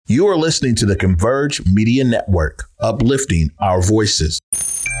You are listening to the Converge Media Network, uplifting our voices.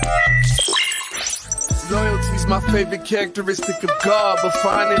 Loyalty's my favorite characteristic of God, but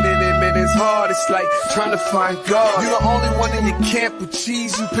finding it in it is hard. It's like trying to find God. You're the only one in your camp with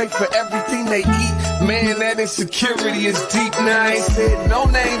cheese. You pay for everything they eat. Man, that insecurity is deep. Now I ain't said no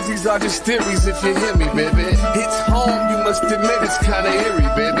names. These are just theories. If you hear me, baby, it's home. You must admit it's kind of eerie,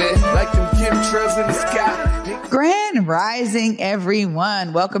 baby. Like them chemtrails in the sky. Grand Rising,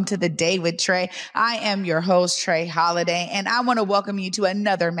 everyone. Welcome to the Day with Trae. I am your host, Trae Holiday, and I want to welcome you to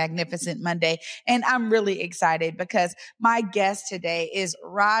another magnificent Monday. And I'm really excited because my guest today is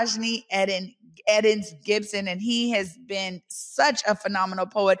Rajnii Gibson, and he has been such a phenomenal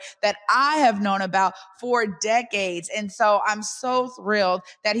poet that I have known about for decades. And so I'm so thrilled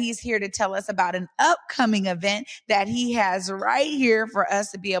that he's here to tell us about an upcoming event that he has right here for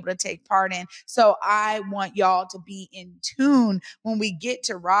us to be able to take part in. So I want y'all to be in tune when we get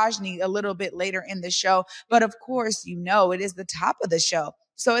to Rajnii a little bit later in the show. But of course, you know, it is the top of the show.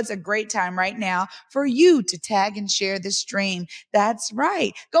 So it's a great time right now for you to tag and share the stream. That's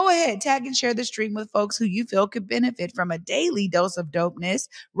right. Go ahead, tag and share the stream with folks who you feel could benefit from a daily dose of dopeness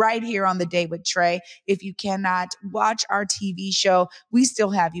right here on The Day with Trae. If you cannot watch our TV show, we still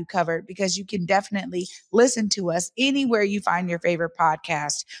have you covered because you can definitely listen to us anywhere you find your favorite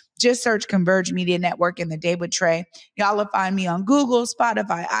podcast. Just search Converge Media Network and The Day with Trae. Y'all will find me on Google,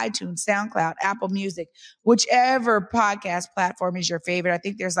 Spotify, iTunes, SoundCloud, Apple Music, whichever podcast platform is your favorite. I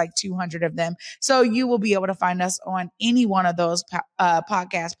think there's like 200 of them. So you will be able to find us on any one of those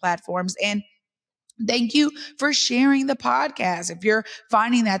podcast platforms. And thank you for sharing the podcast. If you're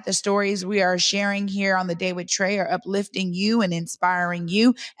finding that the stories we are sharing here on The Day with Trae are uplifting you and inspiring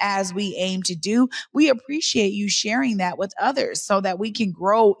you as we aim to do, we appreciate you sharing that with others so that we can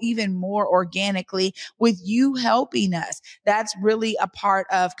grow even more organically with you helping us. That's really a part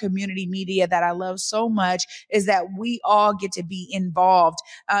of community media that I love so much, is that we all get to be involved.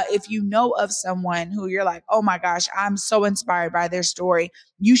 If you know of someone who you're like, oh my gosh, I'm so inspired by their story,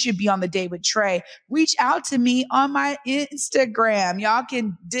 you should be on The Day with Trae. Reach out to me on my Instagram. Y'all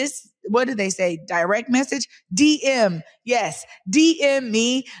can what do they say? Direct message? DM. Yes. DM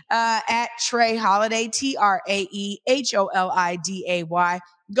me at Trae Holiday, TraeHoliday.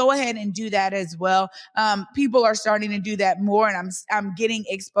 Go ahead and do that as well. People are starting to do that more, and I'm getting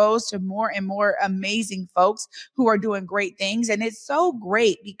exposed to more and more amazing folks who are doing great things. And it's so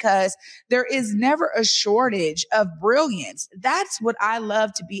great because there is never a shortage of brilliance. That's what I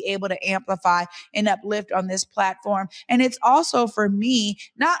love to be able to amplify and uplift on this platform. And it's also for me,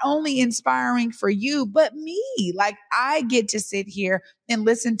 not only inspiring for you, but me. Like, I get to sit here and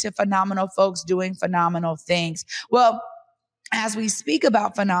listen to phenomenal folks doing phenomenal things. Well, as we speak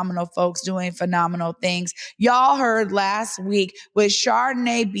about phenomenal folks doing phenomenal things, y'all heard last week with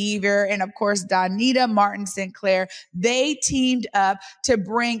Chardonnay Beaver and, of course, Donita Martin Sinclair, they teamed up to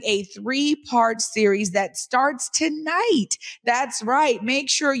bring a 3-part series that starts tonight. That's right. Make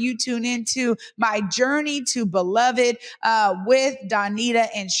sure you tune into My Journey to Beloved with Donita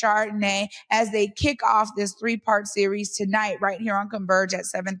and Chardonnay as they kick off this 3-part series tonight right here on Converge at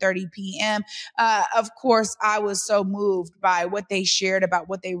 7:30 p.m. Of course, I was so moved by what they shared about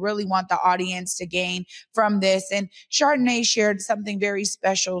what they really want the audience to gain from this. And Chardonnay shared something very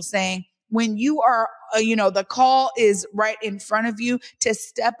special, saying, when you are, the call is right in front of you to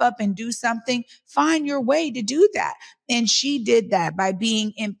step up and do something, find your way to do that. And she did that by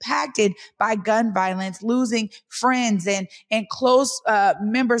being impacted by gun violence, losing friends and close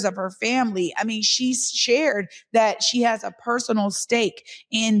members of her family. I mean, she shared that she has a personal stake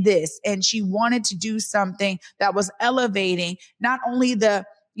in this, and she wanted to do something that was elevating not only the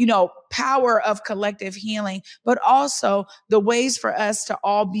power of collective healing, but also the ways for us to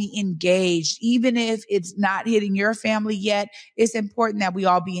all be engaged. Even if it's not hitting your family yet, it's important that we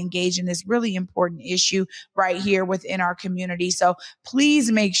all be engaged in this really important issue right here within our community. So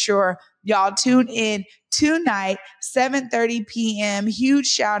please make sure y'all tune in tonight, 7:30 p.m. Huge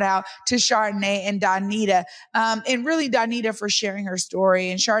shout out to Chardonnay and Donita. And really Donita for sharing her story.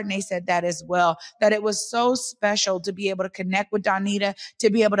 And Chardonnay said that as well, that it was so special to be able to connect with Donita, to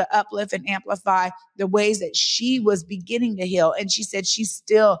be able to uplift and amplify the ways that she was beginning to heal. And she said she's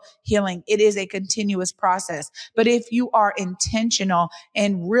still healing. It is a continuous process. But if you are intentional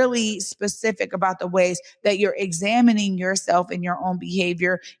and really specific about the ways that you're examining yourself and your own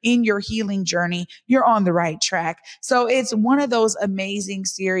behavior in your healing journey, you're on the right track. So it's one of those amazing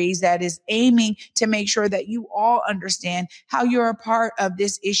series that is aiming to make sure that you all understand how you're a part of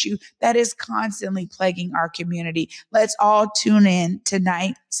this issue that is constantly plaguing our community. Let's all tune in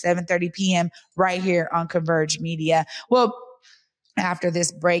tonight, 7:30 p.m. right here on Converge Media. Well, After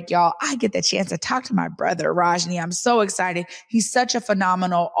this break, y'all, I get the chance to talk to my brother, Rajnii. I'm so excited. He's such a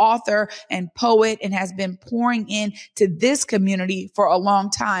phenomenal author and poet and has been pouring into this community for a long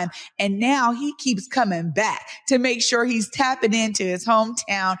time. And now he keeps coming back to make sure he's tapping into his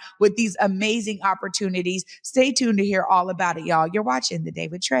hometown with these amazing opportunities. Stay tuned to hear all about it, y'all. You're watching The Day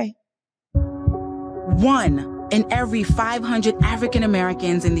with Trae. 1 in every 500 African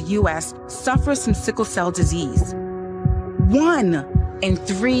Americans in the U.S. suffers from sickle cell disease. 1 in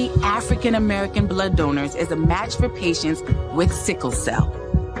 3 African American blood donors is a match for patients with sickle cell.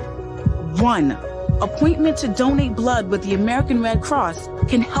 1 appointment to donate blood with the American Red Cross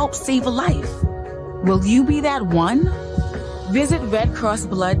can help save a life. Will you be that one? Visit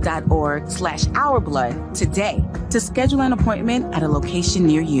redcrossblood.org/ourblood today to schedule an appointment at a location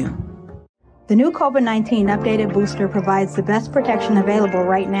near you. The new COVID-19 updated booster provides the best protection available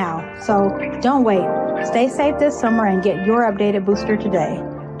right now. So don't wait. Stay safe this summer and get your updated booster today.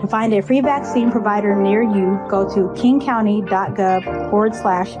 To find a free vaccine provider near you, go to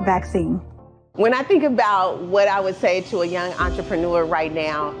kingcounty.gov/vaccine. When I think about what I would say to a young entrepreneur right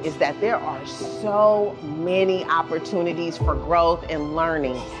now is that there are so many opportunities for growth and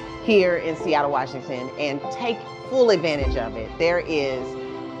learning here in Seattle, Washington, and take full advantage of it. There is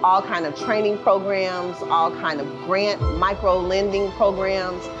all kind of training programs, all kind of grant micro lending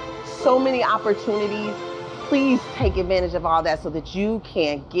programs, so many opportunities. Please take advantage of all that so that you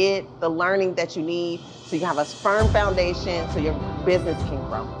can get the learning that you need so you have a firm foundation so your business can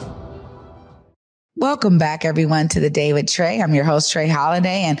grow. Welcome back, everyone, to The Day with Trae. I'm your host, Trae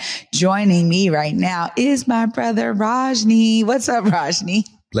Holiday, and joining me right now is my brother, Rajnii. What's up, Rajnii?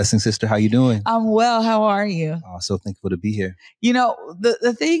 Blessing, sister. How you doing? I'm well. How are you? So thankful to be here. You know,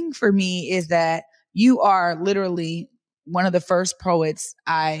 the thing for me is that you are literally one of the first poets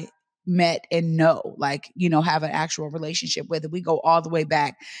I met and know, like, you know, have an actual relationship with. We go all the way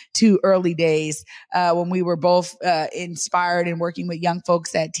back to early days when we were both inspired and working with young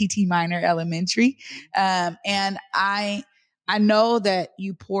folks at TT Minor Elementary. And I know that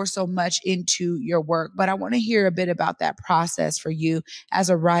you pour so much into your work, but I want to hear a bit about that process for you as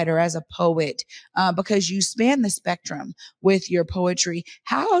a writer, as a poet, because you span the spectrum with your poetry.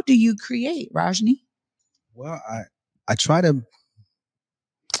 How do you create, Rajnii? Well, I try to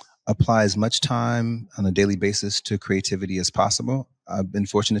apply as much time on a daily basis to creativity as possible. I've been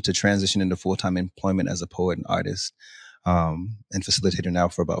fortunate to transition into full-time employment as a poet and artist and facilitator now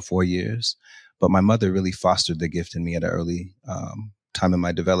for about 4 years. But my mother really fostered the gift in me at an early time in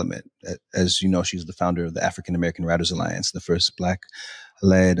my development. As you know, she's the founder of the African American Writers Alliance, the first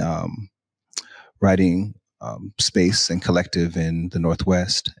Black-led writing space and collective in the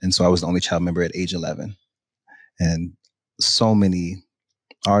Northwest. And so I was the only child member at age 11. And so many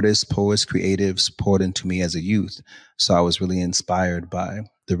artists, poets, creatives poured into me as a youth. So I was really inspired by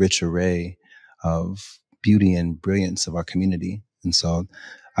the rich array of beauty and brilliance of our community. And so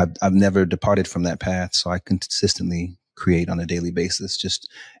I've never departed from that path. So I consistently create on a daily basis. Just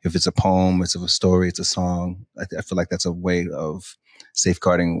if it's a poem, it's a story, it's a song. I feel like that's a way of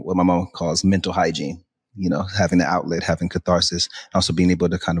safeguarding what my mom calls mental hygiene. You know, having an outlet, having catharsis, also being able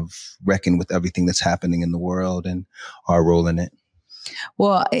to kind of reckon with everything that's happening in the world and our role in it.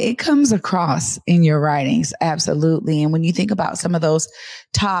 Well, it comes across in your writings. Absolutely. And when you think about some of those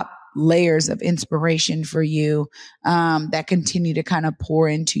top layers of inspiration for you that continue to kind of pour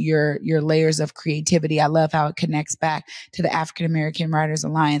into your layers of creativity. I love how it connects back to the African American Writers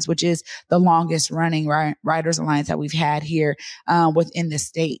Alliance, which is the longest running Writers Alliance that we've had here within the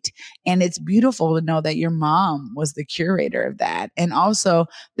state. And it's beautiful to know that your mom was the curator of that. And also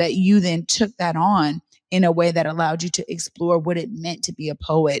that you then took that on in a way that allowed you to explore what it meant to be a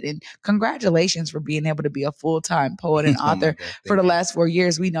poet. And congratulations for being able to be a full-time poet and author for the last 4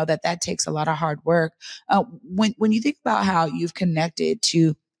 years. We know that that takes a lot of hard work. When you think about how you've connected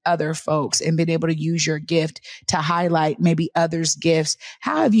to other folks and been able to use your gift to highlight maybe others' gifts,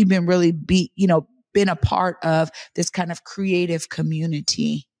 how have you been really been a part of this kind of creative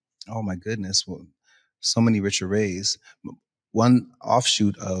community? Oh my goodness. Well, so many rich arrays. One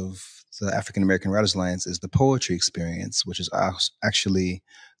offshoot of the African American Writers Alliance is the poetry experience, which is actually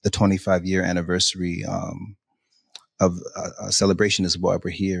the 25-year anniversary of a celebration is why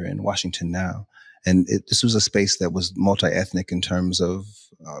we're here in Washington now. And this was a space that was multi-ethnic in terms of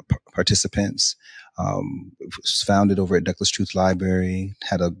participants. It was founded over at Douglas Truth Library,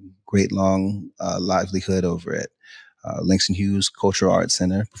 had a great long livelihood over at Langston Hughes Cultural Arts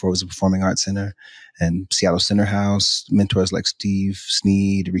Center before it was a Performing Arts Center, and Seattle Center House, mentors like Steve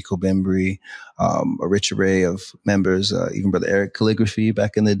Sneed, Rico Bembry, a rich array of members, even Brother Eric Calligraphy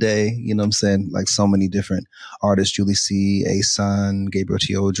back in the day, you know what I'm saying? Like so many different artists, Julie C., A-Sun, Gabriel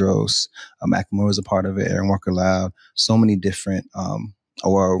Teodros, Macklemore was a part of it, Aaron Walker Loud, so many different,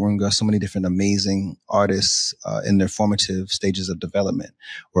 Aurora Runga, so many different amazing artists in their formative stages of development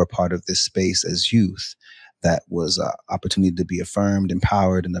were a part of this space as youth. That was an opportunity to be affirmed,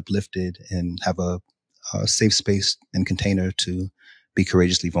 empowered, and uplifted, and have a safe space and container to be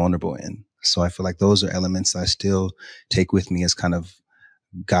courageously vulnerable in. So I feel like those are elements I still take with me as kind of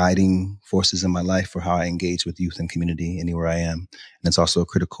guiding forces in my life for how I engage with youth and community anywhere I am. And it's also a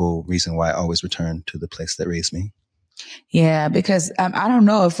critical reason why I always return to the place that raised me. Yeah, because I don't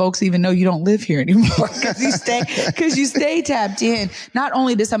know if folks even know you don't live here anymore because you stay tapped in not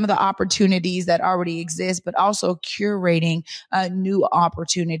only to some of the opportunities that already exist, but also curating new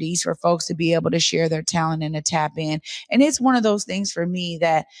opportunities for folks to be able to share their talent and to tap in. And it's one of those things for me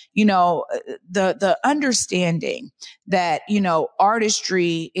that, you know, the understanding that, you know,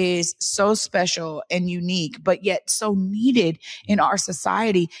 artistry is so special and unique, but yet so needed in our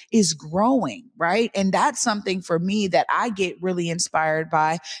society is growing, right? And that's something for me that I get really inspired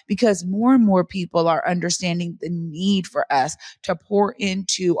by, because more and more people are understanding the need for us to pour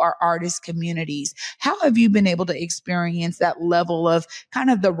into our artist communities. How have you been able to experience that level of kind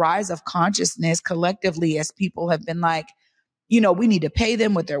of the rise of consciousness collectively as people have been like, you know, we need to pay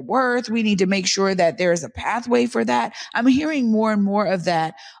them what they're worth. We need to make sure that there is a pathway for that. I'm hearing more and more of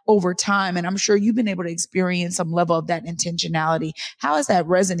that over time. And I'm sure you've been able to experience some level of that intentionality. How has that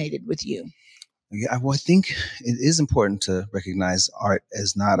resonated with you? Yeah, well, I think it is important to recognize art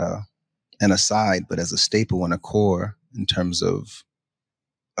as not an aside, but as a staple and a core in terms of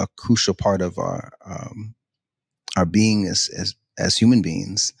a crucial part of our being as human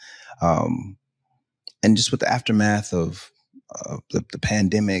beings. And just with the aftermath of the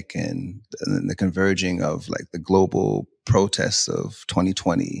pandemic and the converging of like the global protests of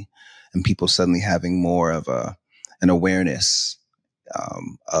 2020 and people suddenly having more of an awareness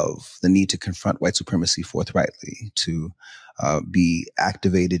of the need to confront white supremacy forthrightly, to be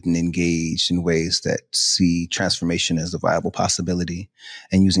activated and engaged in ways that see transformation as a viable possibility,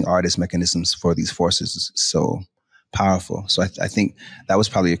 and using art as mechanisms for these forces is so powerful. So I think that was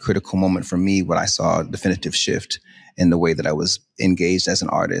probably a critical moment for me when I saw a definitive shift in the way that I was engaged as an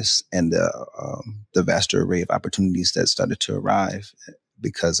artist and the vast array of opportunities that started to arrive,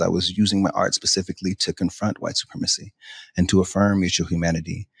 because I was using my art specifically to confront white supremacy and to affirm mutual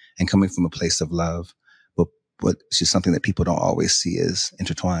humanity and coming from a place of love, but it's just something that people don't always see as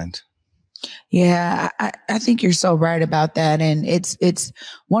intertwined. Yeah, I think you're so right about that. And it's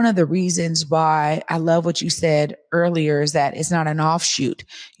one of the reasons why I love what you said earlier, is that it's not an offshoot.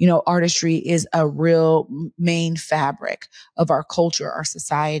 You know, artistry is a real main fabric of our culture, our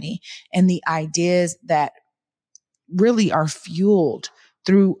society, and the ideas that really are fueled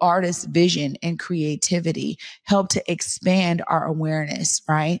through artists' vision and creativity help to expand our awareness,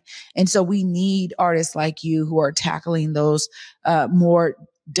 right? And so we need artists like you who are tackling those more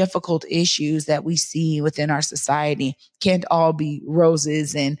difficult issues that we see within our society. Can't all be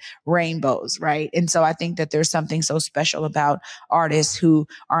roses and rainbows, right? And so I think that there's something so special about artists who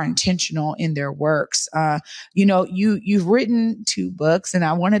are intentional in their works. You know, you've written 2 books, and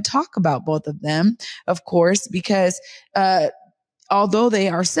I want to talk about both of them, of course, because although they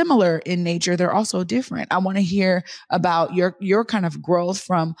are similar in nature, they're also different. I want to hear about your kind of growth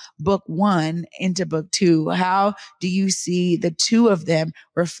from book 1 into book 2. How do you see the 2 of them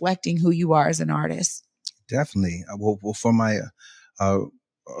reflecting who you are as an artist? Definitely. Well, for my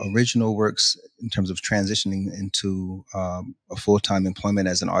original works, in terms of transitioning into a full-time employment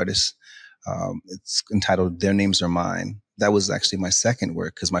as an artist, it's entitled Their Names Are Mine. That was actually my second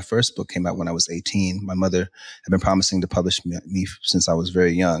work, because my first book came out when I was 18. My mother had been promising to publish me since I was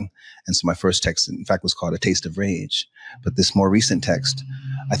very young. And so my first text, in fact, was called A Taste of Rage. But this more recent text,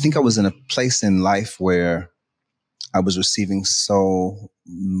 I think I was in a place in life where I was receiving so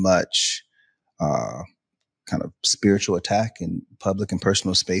much kind of spiritual attack in public and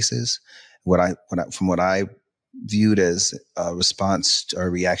personal spaces. From what I viewed as a response or a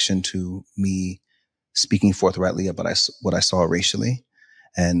reaction to me speaking forthrightly about what I saw racially,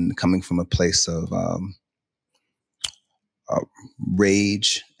 and coming from a place of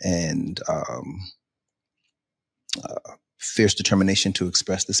rage and fierce determination to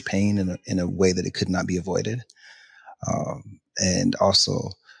express this pain in a way that it could not be avoided, and also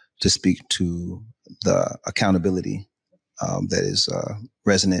to speak to the accountability that is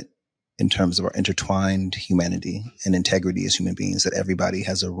resonant in terms of our intertwined humanity and integrity as human beings, that everybody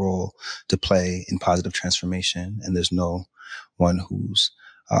has a role to play in positive transformation. And there's no one who's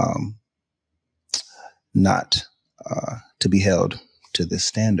not to be held to this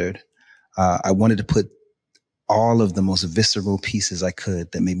standard. I wanted to put all of the most visceral pieces I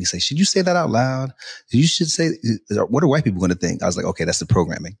could that made me say, should you say that out loud? You should say, what are white people going to think? I was like, okay, that's the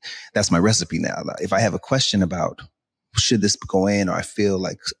programming. That's my recipe now. If I have a question about should this go in, or I feel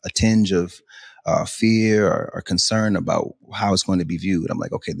like a tinge of fear or concern about how it's going to be viewed, I'm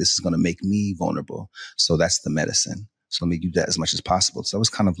like, okay, this is going to make me vulnerable. So that's the medicine. So let me do that as much as possible. So it was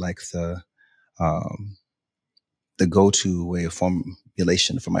kind of like the go-to way of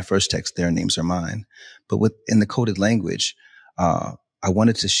formulation for my first text, Their Names Are Mine. But in the coded language, I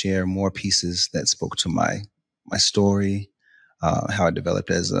wanted to share more pieces that spoke to my story, how I developed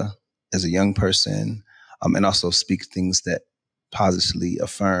as a young person, and also speak things that positively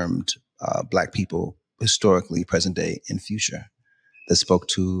affirmed Black people historically, present day, and future, that spoke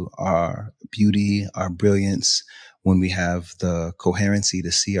to our beauty, our brilliance, when we have the coherency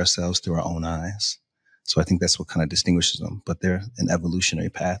to see ourselves through our own eyes. So I think that's what kind of distinguishes them, but they're an evolutionary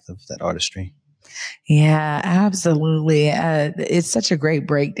path of that artistry. Yeah, absolutely. It's such a great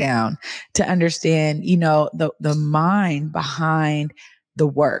breakdown to understand, the mind behind the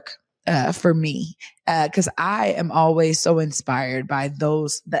work. For me, because I am always so inspired by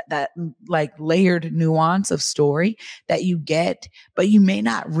those that like layered nuance of story that you get, but you may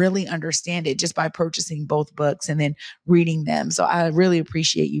not really understand it just by purchasing both books and then reading them. So I really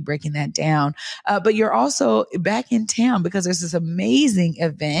appreciate you breaking that down. But you're also back in town because there's this amazing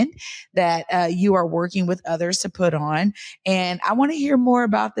event that you are working with others to put on, and I want to hear more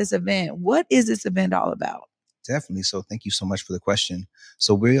about this event. What is this event all about? Definitely. So thank you so much for the question.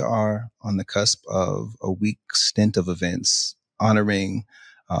 So we are on the cusp of a week stint of events honoring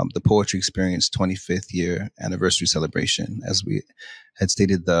the Poetry Experience 25th year anniversary celebration. As we had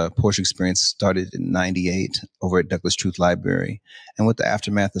stated, the Poetry Experience started in 98 over at Douglas Truth Library. And with the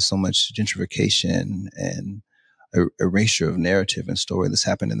aftermath of so much gentrification and erasure of narrative and story that's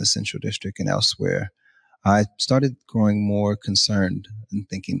happened in the Central District and elsewhere, I started growing more concerned and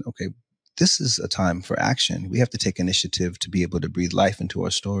thinking, okay, this is a time for action. We have to take initiative to be able to breathe life into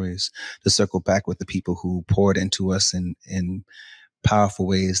our stories, to circle back with the people who poured into us in powerful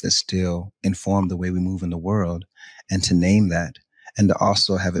ways that still inform the way we move in the world, and to name that, and to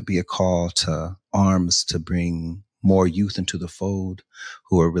also have it be a call to arms to bring more youth into the fold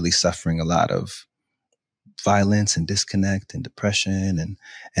who are really suffering a lot of violence and disconnect and depression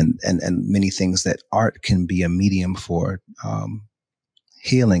and many things that art can be a medium for,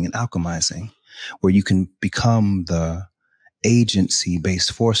 healing and alchemizing, where you can become the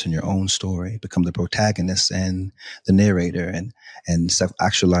agency-based force in your own story, become the protagonist and the narrator, and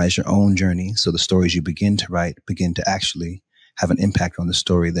self-actualize your own journey. So the stories you begin to write begin to actually have an impact on the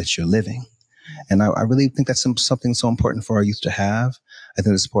story that you're living. And I really think that's something so important for our youth to have. I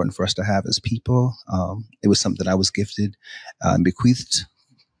think it's important for us to have as people. It was something that I was gifted and bequeathed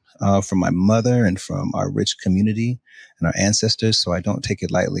from my mother and from our rich community and our ancestors. So I don't take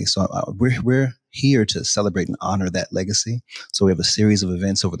it lightly. So we're here to celebrate and honor that legacy. So we have a series of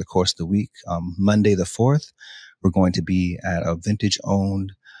events over the course of the week. Monday the 4th, we're going to be at a vintage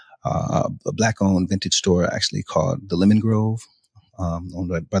owned, a Black owned vintage store actually called the Lemon Grove. Owned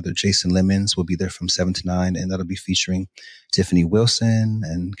by brother Jason Lemons. Will be there from 7 to 9, and that'll be featuring Tiffany Wilson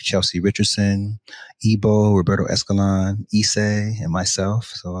and Chelsea Richardson, Ebo, Roberto Escalon, Issei, and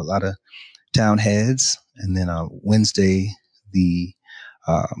myself. So a lot of town heads. And then Wednesday, the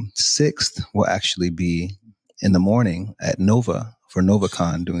 6th, will actually be in the morning at Nova for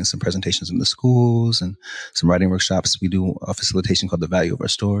NovaCon, doing some presentations in the schools and some writing workshops. We do a facilitation called The Value of Our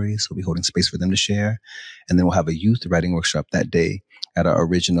Stories. So we'll be holding space for them to share. And then we'll have a youth writing workshop that day at our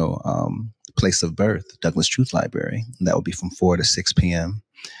original place of birth, Douglas Truth Library. And that will be from 4 to 6 p.m.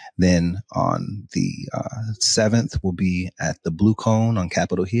 Then on the 7th, we'll be at the Blue Cone on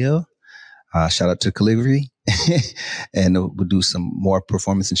Capitol Hill. Shout out to Calligraphy. And we'll do some more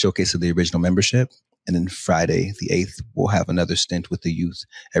performance and showcase of the original membership. And then Friday, the 8th, we'll have another stint with the youth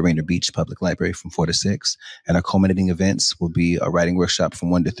at Rainier Beach Public Library from 4 to 6. And our culminating events will be a writing workshop from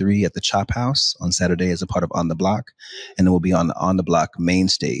 1 to 3 at the Chop House on Saturday as a part of On the Block. And then we'll be on the Block main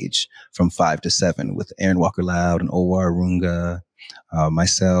stage from 5 to 7 with Aaron Walker Loud and Owar Runga,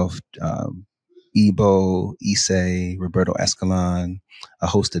 myself, Ebo, Issei, Roberto Escalon, a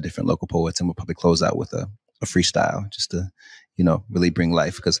host of different local poets. And we'll probably close out with a freestyle just to really bring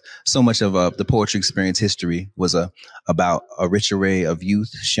life, because so much of the poetry experience history was about a rich array of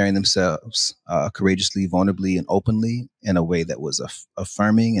youth sharing themselves courageously, vulnerably, and openly in a way that was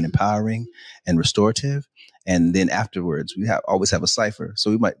affirming and empowering and restorative. And then afterwards, we always have a cipher. So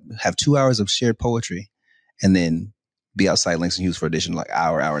we might have 2 hours of shared poetry and then be outside Langston Hughes for audition, like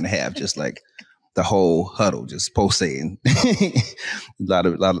hour and a half, just like the whole huddle, just pulsating. a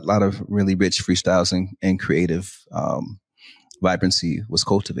lot of really rich freestyles and creative vibrancy was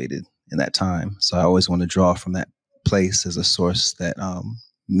cultivated in that time. So I always want to draw from that place as a source that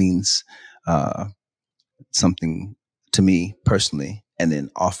means something to me personally, and then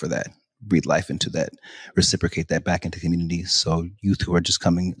offer that, breathe life into that, reciprocate that back into communities. So youth who are just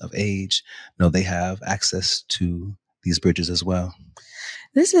coming of age know they have access to these bridges as well.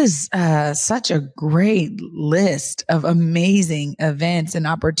 This is such a great list of amazing events and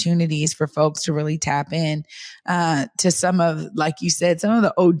opportunities for folks to really tap in to some of, like you said, some of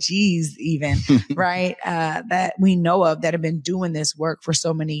the OGs even, right, that we know of that have been doing this work for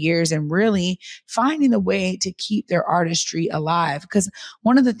so many years and really finding a way to keep their artistry alive. Because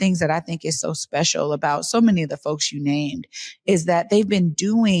one of the things that I think is so special about so many of the folks you named is that they've been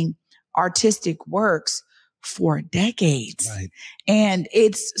doing artistic works for decades. Right. And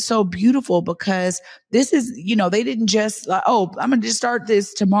it's so beautiful because this is, they didn't just I'm going to just start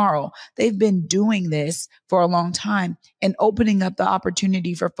this tomorrow. They've been doing this for a long time and opening up the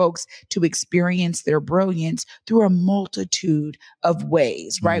opportunity for folks to experience their brilliance through a multitude of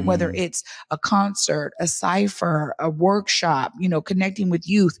ways, right? Whether it's a concert, a cipher, a workshop, connecting with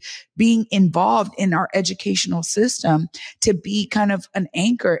youth, being involved in our educational system to be kind of an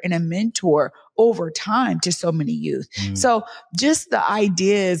anchor and a mentor over time to so many youth. So just the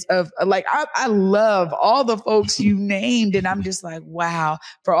ideas of I love all the folks you named, and I'm just like, wow,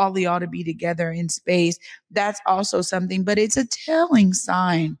 for all of y'all to be together in space. That's also something, but it's a telling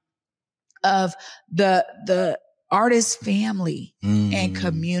sign of the artist family and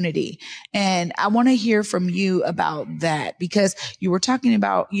community. And I want to hear from you about that, because you were talking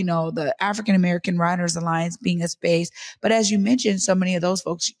about, the African American Writers Alliance being a space. But as you mentioned, so many of those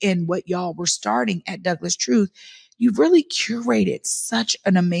folks in what y'all were starting at Douglas Truth, you've really curated such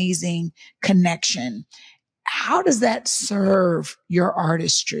an amazing connection. How does that serve your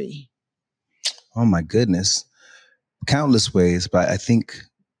artistry? Oh my goodness. Countless ways. But I think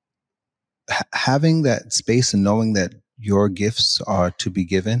having that space and knowing that your gifts are to be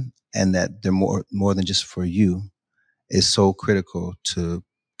given and that they're more than just for you is so critical to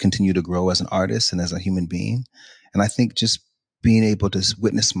continue to grow as an artist and as a human being. And I think just being able to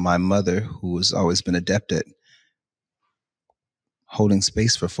witness my mother, who has always been adept at holding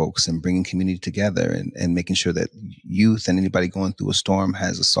space for folks and bringing community together and making sure that youth and anybody going through a storm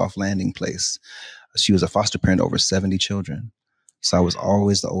has a soft landing place. She was a foster parent to over 70 children. So I was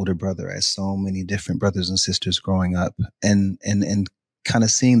always the older brother as so many different brothers and sisters growing up, and kind of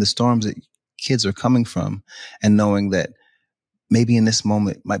seeing the storms that kids are coming from and knowing that maybe in this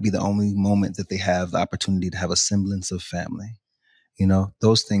moment might be the only moment that they have the opportunity to have a semblance of family.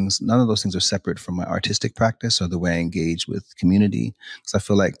 Those things, none of those things are separate from my artistic practice or the way I engage with community. Because I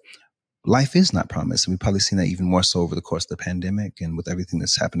feel like life is not promised. And we've probably seen that even more so over the course of the pandemic and with everything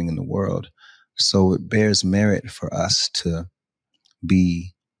that's happening in the world. So it bears merit for us to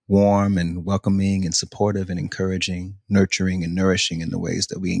be warm and welcoming and supportive and encouraging, nurturing and nourishing in the ways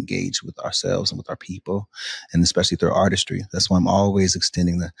that we engage with ourselves and with our people, and especially through artistry. That's why I'm always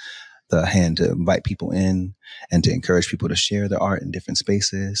extending the hand to invite people in and to encourage people to share their art in different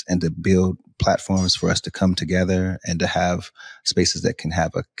spaces and to build platforms for us to come together and to have spaces that can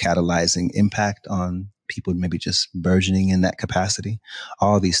have a catalyzing impact on people maybe just burgeoning in that capacity.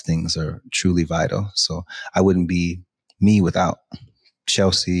 All these things are truly vital. So I wouldn't be me without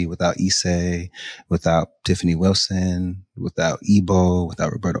Chelsea, without Issei, without Tiffany Wilson, without Ebo,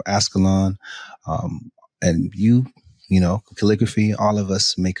 without Roberto Ascalon, and calligraphy. All of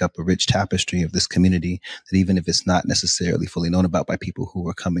us make up a rich tapestry of this community that even if it's not necessarily fully known about by people who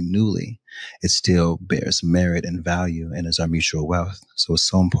are coming newly, it still bears merit and value and is our mutual wealth. So it's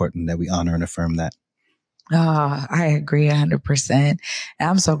so important that we honor and affirm that. Oh, I agree 100%. And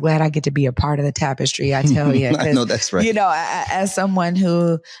I'm so glad I get to be a part of the tapestry. I tell you, I know that's right. As someone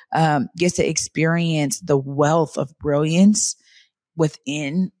who gets to experience the wealth of brilliance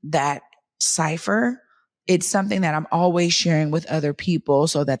within that cipher, it's something that I'm always sharing with other people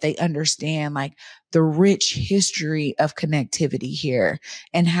so that they understand like the rich history of connectivity here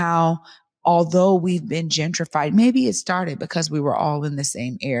and how although we've been gentrified, maybe it started because we were all in the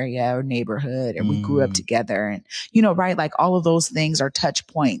same area or neighborhood and we grew up together and, right? Like all of those things are touch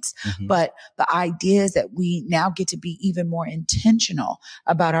points. But the idea is that we now get to be even more intentional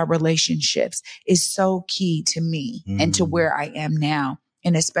about our relationships is so key to me and to where I am now.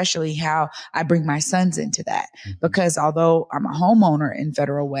 And especially how I bring my sons into that, because although I'm a homeowner in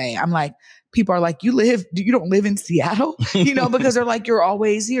Federal Way, I'm like, people are like, you don't live in Seattle, because they're like, you're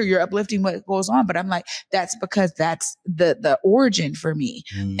always here. You're uplifting what goes on. But I'm like, that's because that's the origin for me.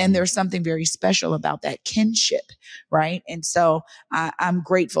 And there's something very special about that kinship. Right. And so I'm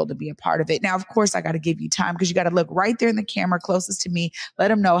grateful to be a part of it. Now, of course, I got to give you time because you got to look right there in the camera closest to me. Let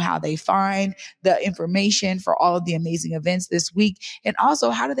them know how they find the information for all of the amazing events this week. And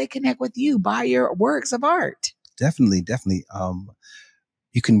also, how do they connect with you? Buy your works of art. Definitely.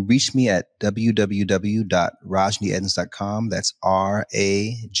 You can reach me at www.rajnieeddins.com. That's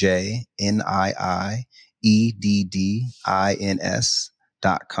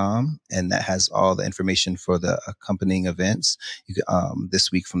RAJNIEDDINS.com. And that has all the information for the accompanying events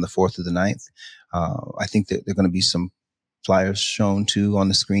this week from the 4th to the 9th. I think that there are going to be some flyers shown too on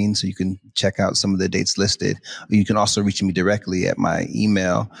the screen, so you can check out some of the dates listed. You can also reach me directly at my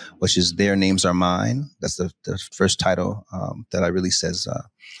email, which is Their Names Are Mine. That's the first title that I really says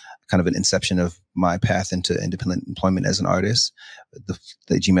kind of an inception of my path into independent employment as an artist. The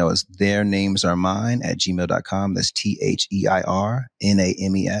Gmail is theirnamesaremine@gmail.com. That's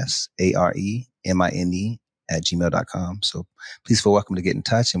THEIRNAMESAREMINE@gmail.com. So please feel welcome to get in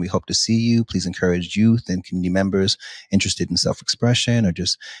touch, and we hope to see you. Please encourage youth and community members interested in self-expression or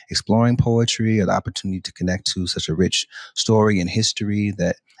just exploring poetry or the opportunity to connect to such a rich story and history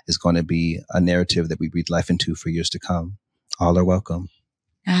that is going to be a narrative that we breathe life into for years to come. All are welcome.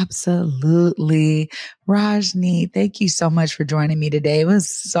 Absolutely. Rajnii, thank you so much for joining me today. It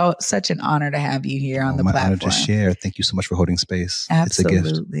was such an honor to have you here on the platform. My honor to share. Thank you so much for holding space. Absolutely.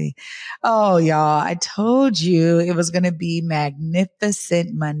 It's a gift. Oh, y'all, I told you it was going to be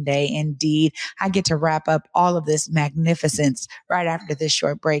Magnificent Monday. Indeed. I get to wrap up all of this magnificence right after this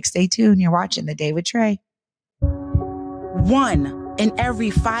short break. Stay tuned. You're watching The Day with Trae. 1 in every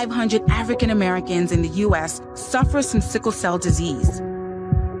 500 African Americans in the U.S. suffers from sickle cell disease.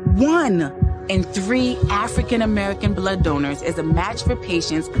 1 in 3 African American blood donors is a match for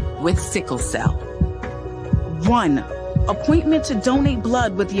patients with sickle cell. 1 appointment to donate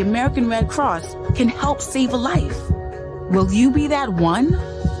blood with the American Red Cross can help save a life. Will you be that one?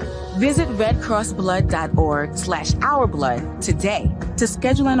 Visit redcrossblood.org/ourblood today to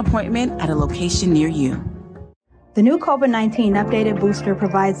schedule an appointment at a location near you. The new COVID-19 updated booster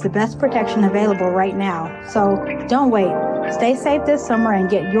provides the best protection available right now. So don't wait. Stay safe this summer and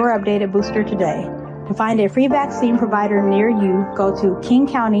get your updated booster today. To find a free vaccine provider near you, go to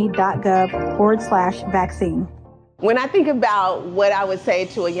kingcounty.gov/vaccine. When I think about what I would say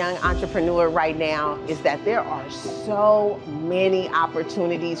to a young entrepreneur right now is that there are so many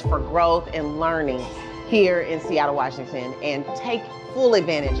opportunities for growth and learning here in Seattle, Washington, and take full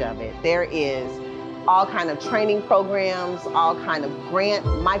advantage of it. There is all kind of training programs, all kind of grant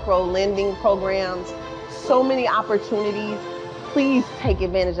micro lending programs, so many opportunities. Please take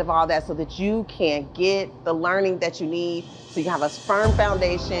advantage of all that so that you can get the learning that you need so you have a firm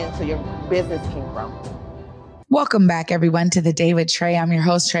foundation so your business can grow. Welcome back, everyone, to The Day with Trae. I'm your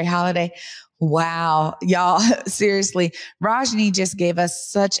host, Trae Holiday. Wow, y'all, seriously, Rajnii just gave us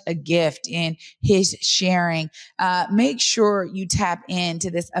such a gift in his sharing. Make sure you tap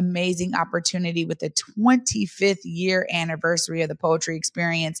into this amazing opportunity with the 25th year anniversary of the Poetry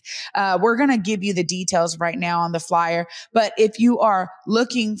Experience. We're going to give you the details right now on the flyer, but if you are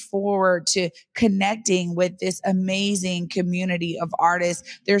looking forward to connecting with this amazing community of artists,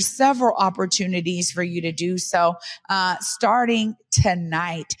 there's several opportunities for you to do so, starting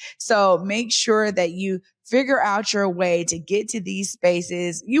tonight. So make sure that you figure out your way to get to these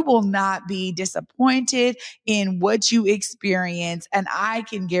spaces. You will not be disappointed in what you experience. And I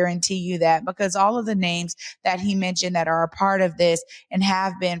can guarantee you that because all of the names that he mentioned that are a part of this and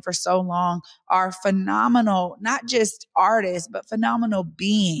have been for so long are phenomenal, not just artists, but phenomenal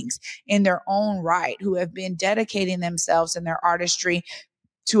beings in their own right who have been dedicating themselves in their artistry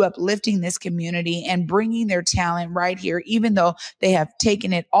to uplifting this community and bringing their talent right here. Even though they have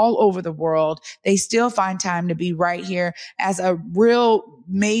taken it all over the world, they still find time to be right here as a real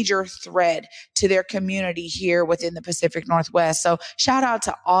major thread to their community here within the Pacific Northwest. So shout out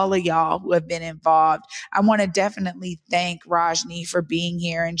to all of y'all who have been involved. I want to definitely thank Rajnii for being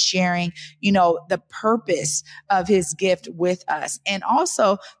here and sharing, the purpose of his gift with us, and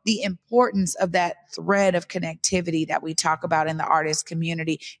also the importance of that thread of connectivity that we talk about in the artist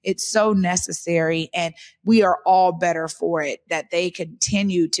community. It's so necessary, and we are all better for it, that they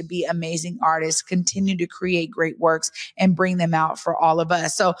continue to be amazing artists, continue to create great works, and bring them out for all of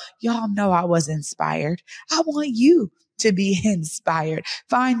us. So y'all know I was inspired. I want you to be inspired.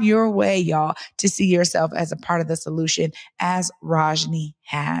 Find your way, y'all, to see yourself as a part of the solution, as Rajnii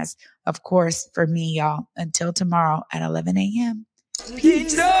has. Of course, for me, y'all, until tomorrow at 11 a.m.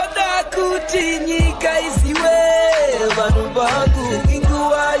 Peace.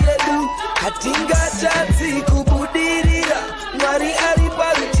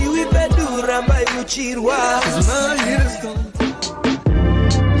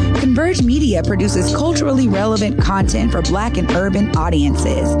 Converge Media produces culturally relevant content for Black and urban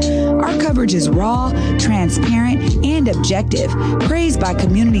audiences. Our coverage is raw, transparent, and objective, praised by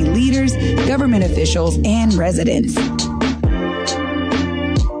community leaders, government officials, and residents.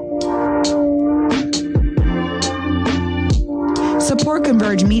 Support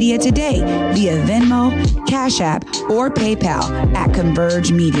Converge Media today via Venmo, Cash App, or PayPal at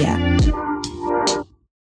Converge Media.